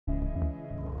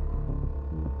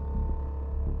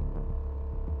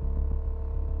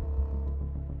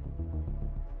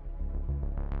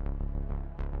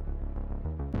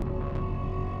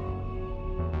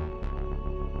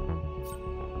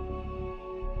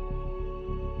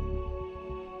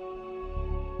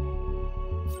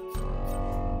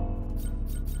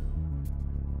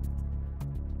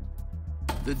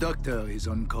The doctor is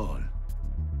on call.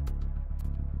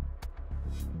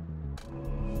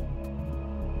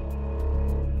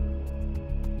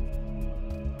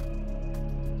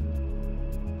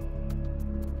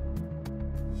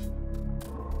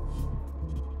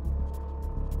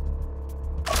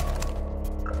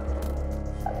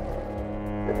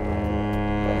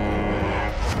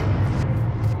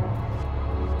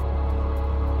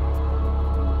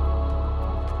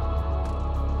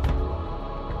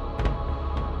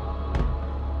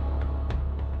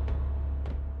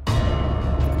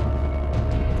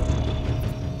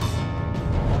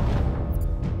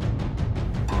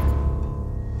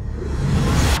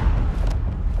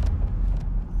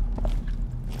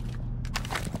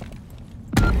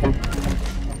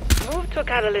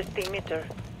 Catalyst emitter.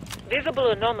 Visible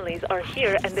anomalies are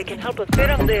here and they can help us fit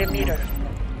on the emitter.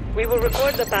 We will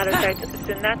record the parasite's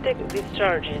synaptic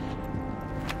discharges.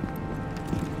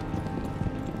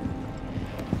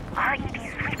 RED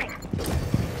sweeping.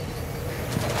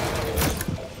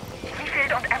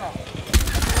 Refilled on ammo.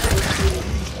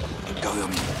 Cover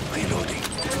me. Reloading.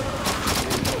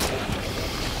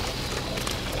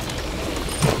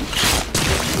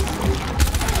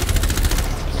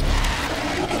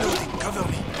 Cover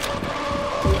me.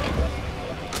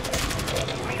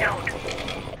 Reload.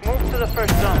 Move to the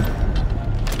first zone.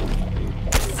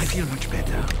 I feel much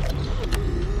better.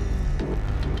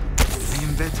 I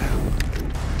am better.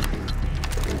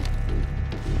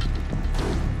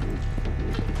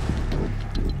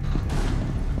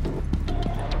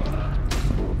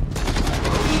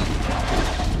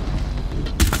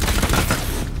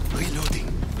 Reloading.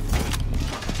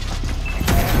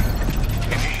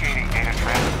 Initiating data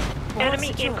transfer.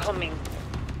 Enemy incoming.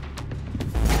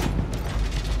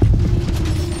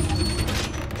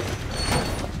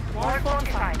 Wall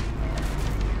fortified.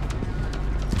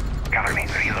 Cover me.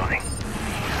 Reloading.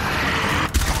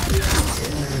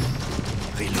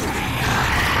 Reloading.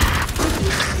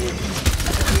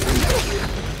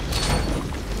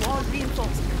 Wall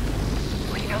reinforced.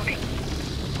 Reloading.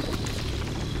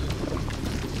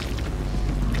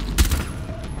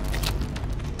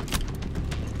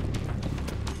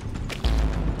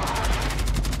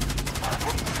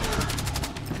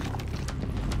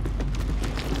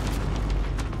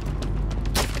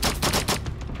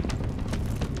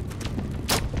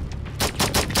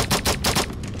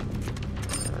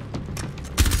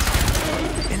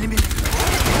 Eliminate.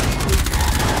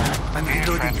 I'm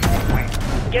reloading.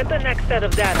 Get the next set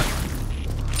of data.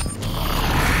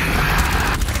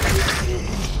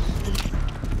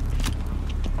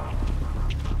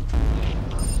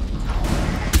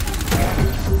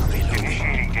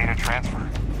 Initiating data transfer.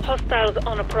 Hostiles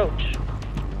on approach.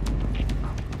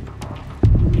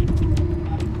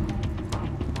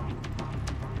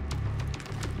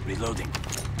 Reloading.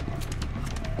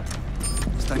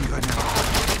 Stun grenade.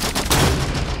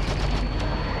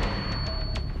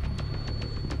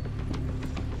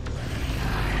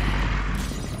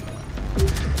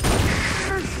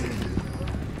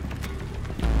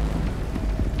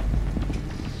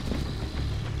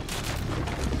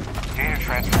 Data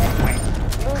transfer complete.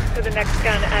 Move to the next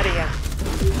scan area.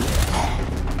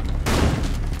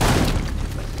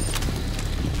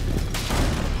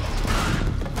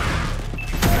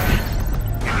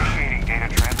 Initiating data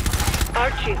transfer.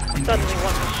 Archie suddenly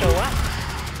wants to show up.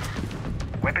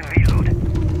 Weapon reload.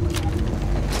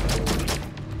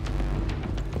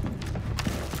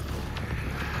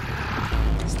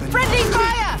 Friendly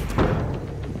fire!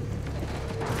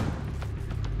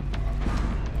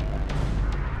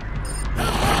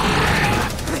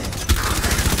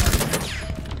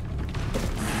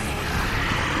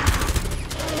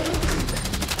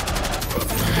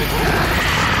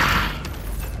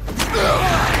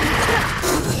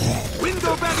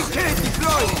 Window barricade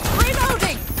deployed!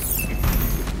 Reloading!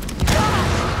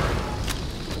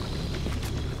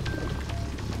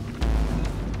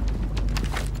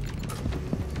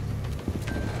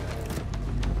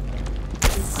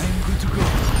 I am good to go.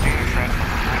 Data transfer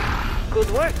complete. Good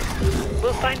work.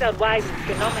 We'll find out why this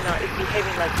phenomena is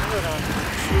behaving like neurons.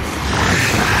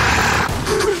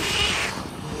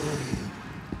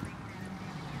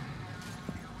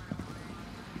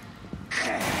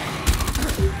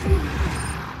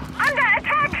 Under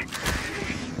attack!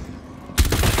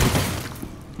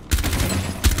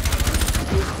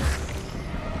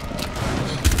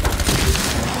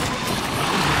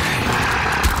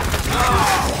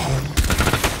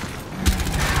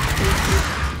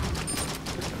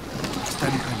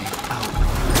 Stun grenade out.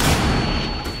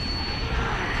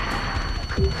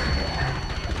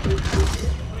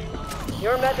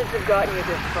 Your methods have gotten you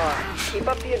this far. Keep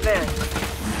up the advance.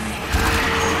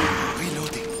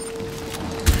 Reloading.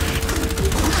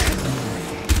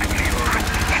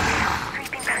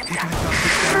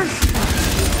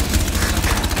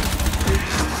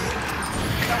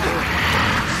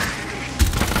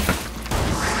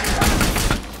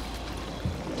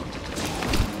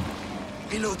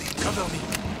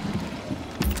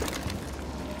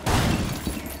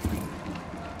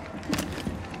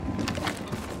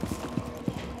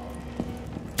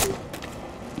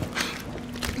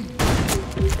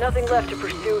 nothing left to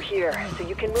pursue here, so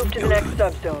you can move to the next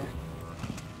subzone.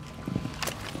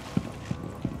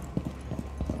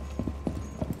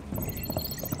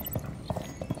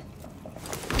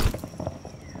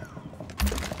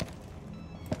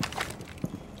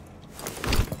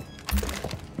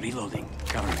 Reloading.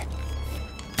 Cover me.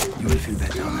 You will feel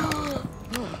better now.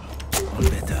 All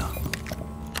better.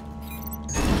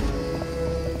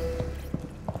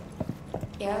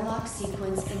 Airlock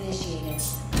sequence initiated.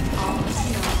 All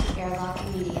personnel to airlock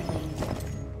immediately.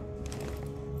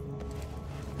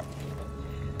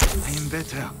 I am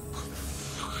better.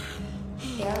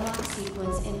 Airlock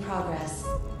sequence in progress.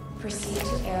 Proceed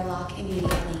to airlock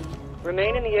immediately.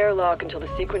 Remain in the airlock until the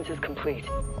sequence is complete.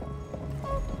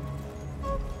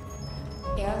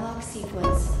 Airlock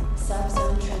sequence.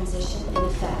 Subzone transition in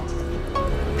effect.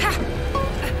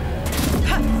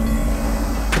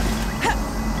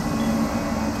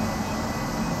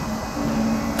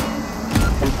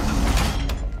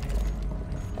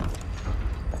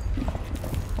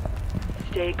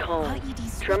 Stay calm.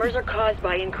 Tremors are caused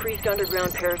by increased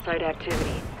underground parasite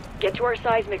activity. Get to our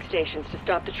seismic stations to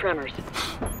stop the tremors.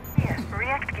 Here,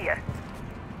 react gear.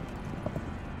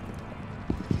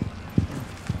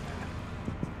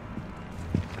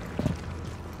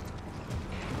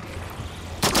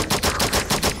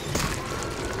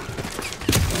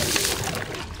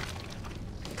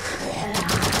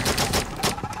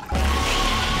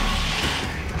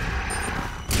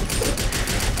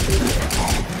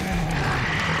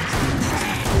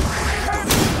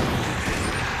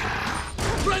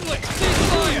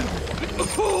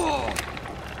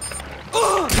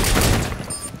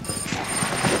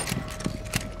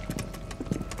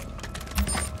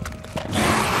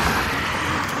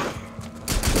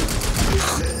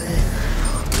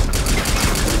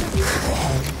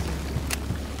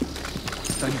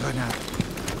 Stun grenade.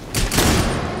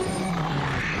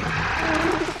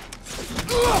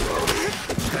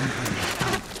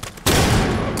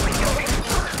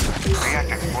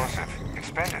 React explosive.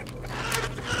 Expended.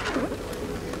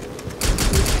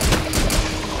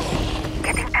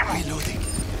 Getting ammo. Reloading.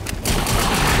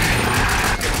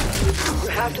 You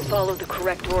have to follow the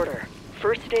correct order.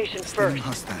 First station Stunning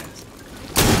first. hostiles.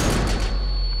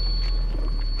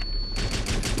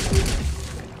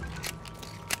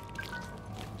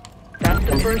 That's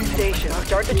the first station.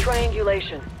 Start the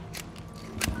triangulation.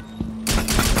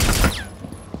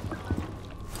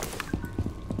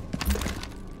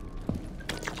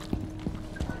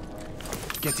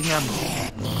 Getting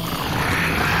ammo.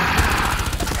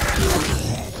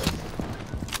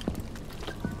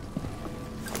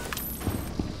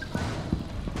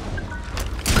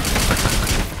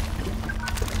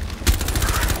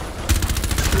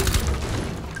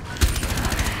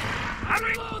 I'm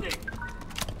reloading.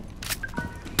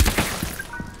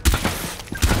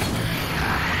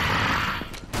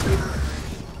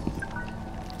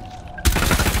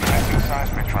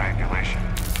 Seismic triangulation.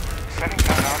 Setting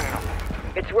that out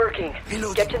interval. It's working.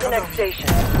 Reloading. Get to the Cover next me. station.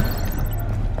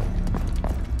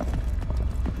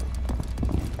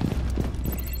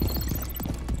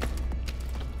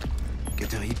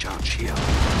 Get a recharge here.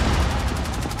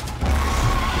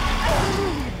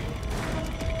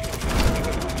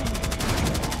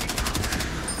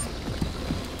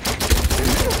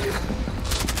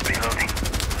 Reloading.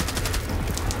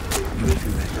 You will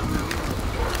feel better now.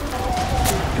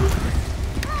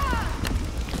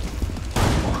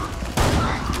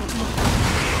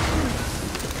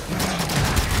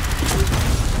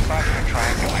 Seismic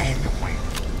triangulation complete.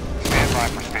 Stand by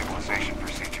for stabilization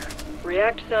procedure.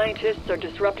 React scientists are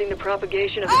disrupting the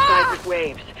propagation of the seismic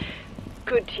waves.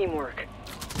 Good teamwork.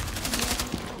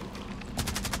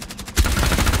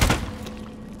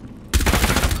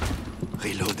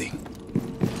 Reloading.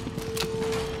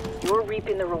 You're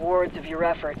reaping the rewards of your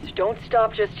efforts. Don't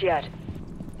stop just yet.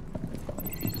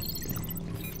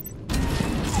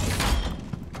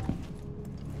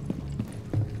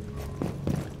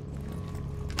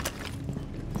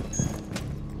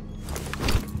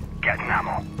 Getting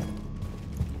ammo.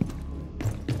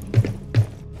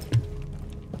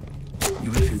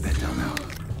 You will feel better now.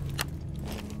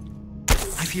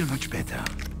 I feel much better.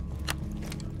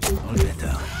 All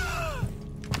better.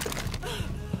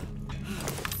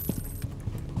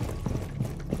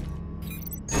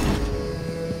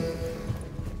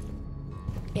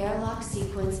 Airlock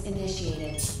sequence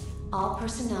initiated. All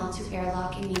personnel to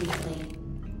airlock immediately.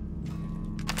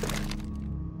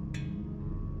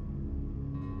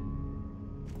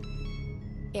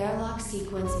 Airlock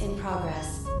sequence in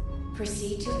progress.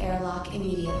 Proceed to airlock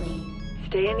immediately.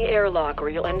 Stay in the airlock or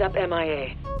you'll end up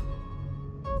MIA.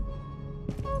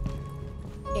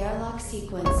 Airlock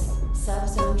sequence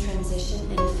Subzone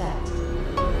transition in effect.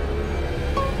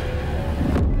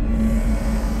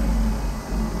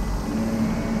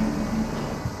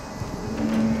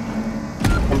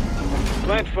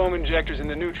 Plant foam injectors in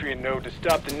the nutrient node to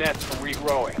stop the nest from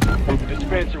regrowing. The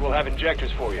dispenser will have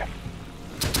injectors for you.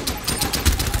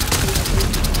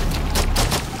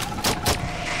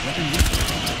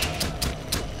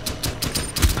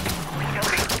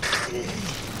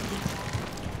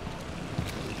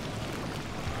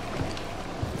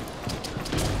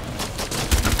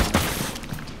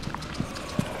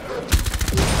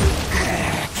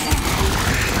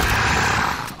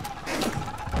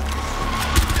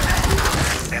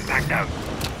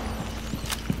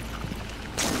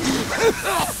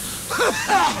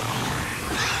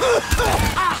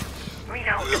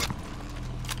 Reload.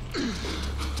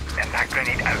 Impact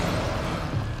grenade out.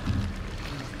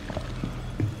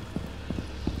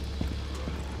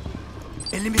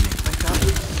 Eliminate my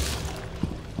target.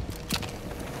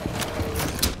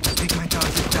 Take my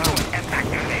target down. Impact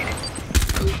grenade.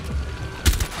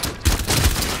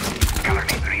 Cover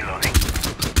me. Reloading.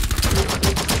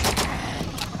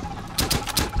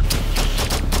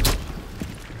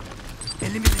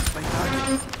 Eliminate my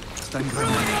target. Stun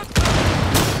grenade.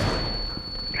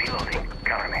 Reloading.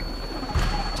 Cover me.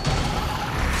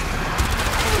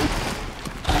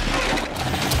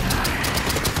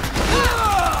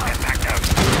 Impact out.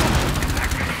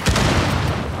 Impact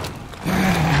grenade.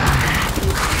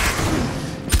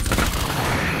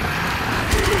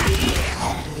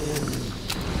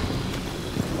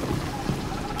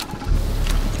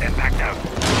 Impact out.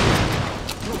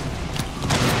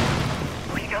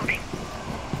 Reloading.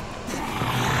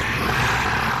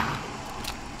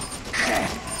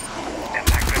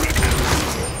 Impact grenade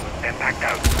out. Impact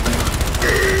out.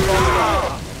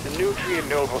 The nutrient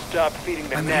node will stop feeding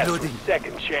the I'm nest reloading. with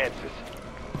second chances.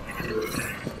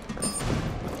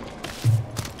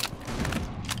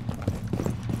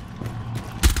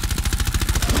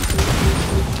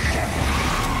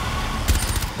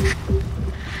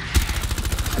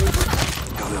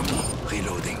 Cover me.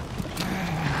 Reloading.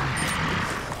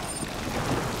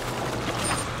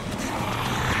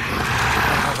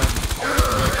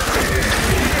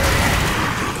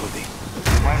 Reloading.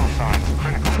 Vital signs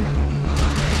critical.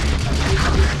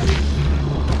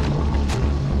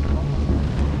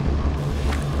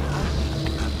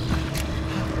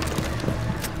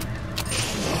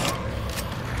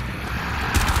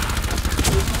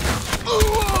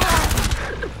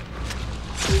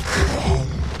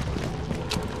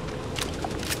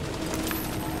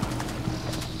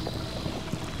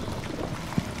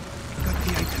 Got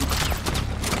the item.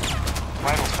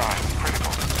 Vital signs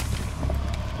critical.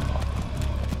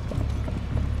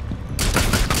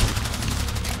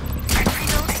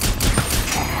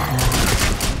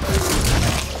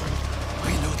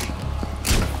 Reloading.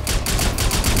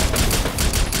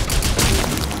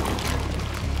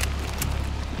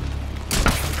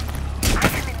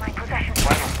 Item in my possession.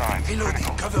 Vital signs Reloading.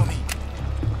 critical. Cover me.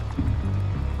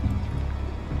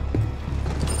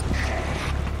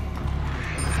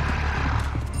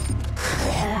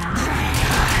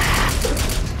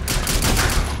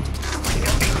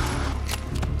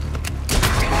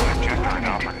 Injector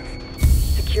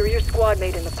inoperative. Secure your squad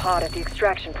mate in the pod at the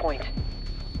extraction point.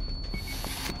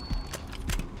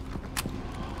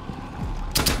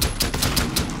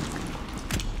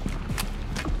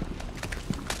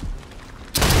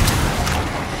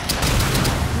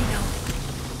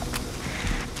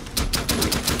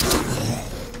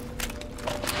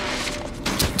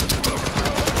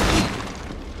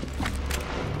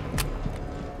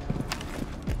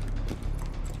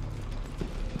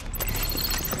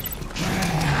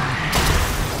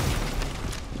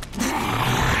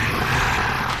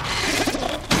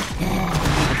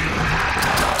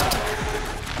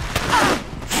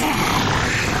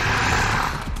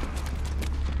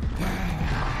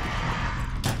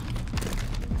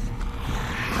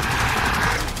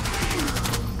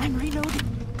 I'm reloading.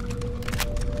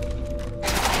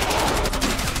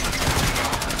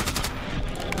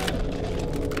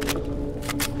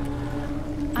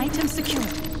 Item secured.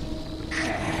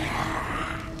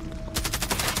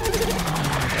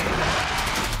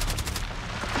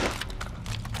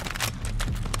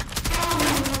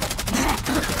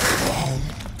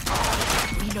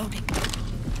 Reloading.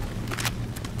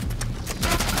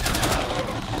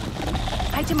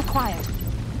 Item acquired.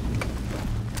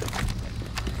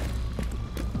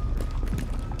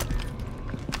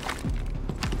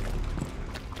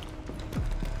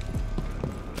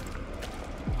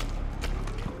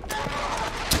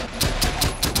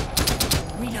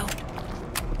 Reload.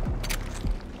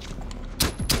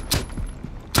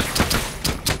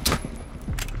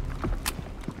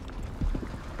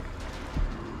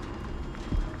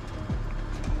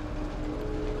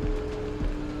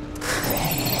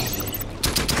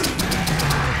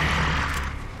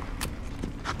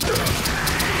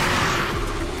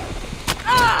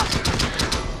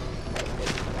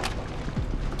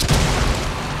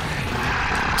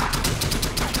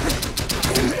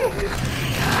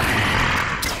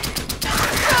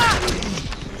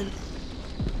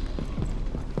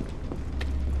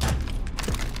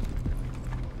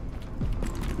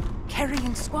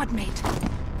 squad mate.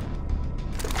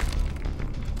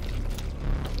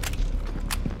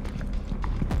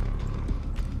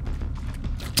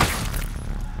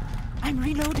 I'm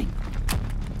reloading.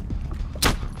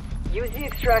 Use the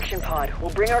extraction pod.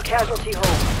 We'll bring our casualty home.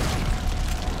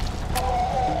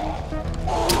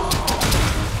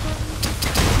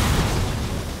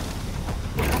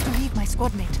 I have to leave my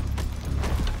squad mate.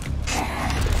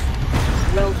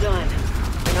 Well done.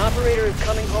 An operator is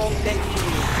coming home thanks to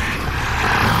you.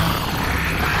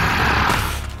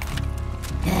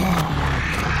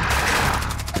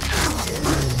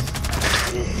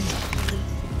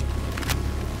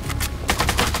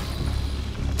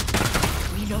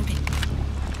 Reloading.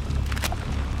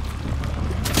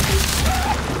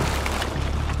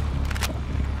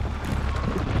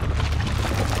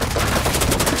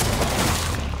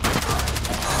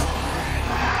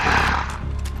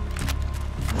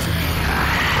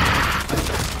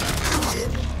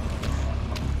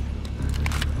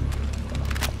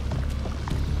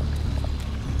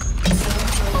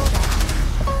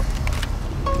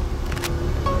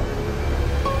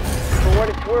 For what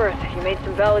it's worth, you made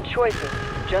some valid choices.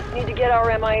 Just need to get our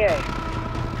MIA.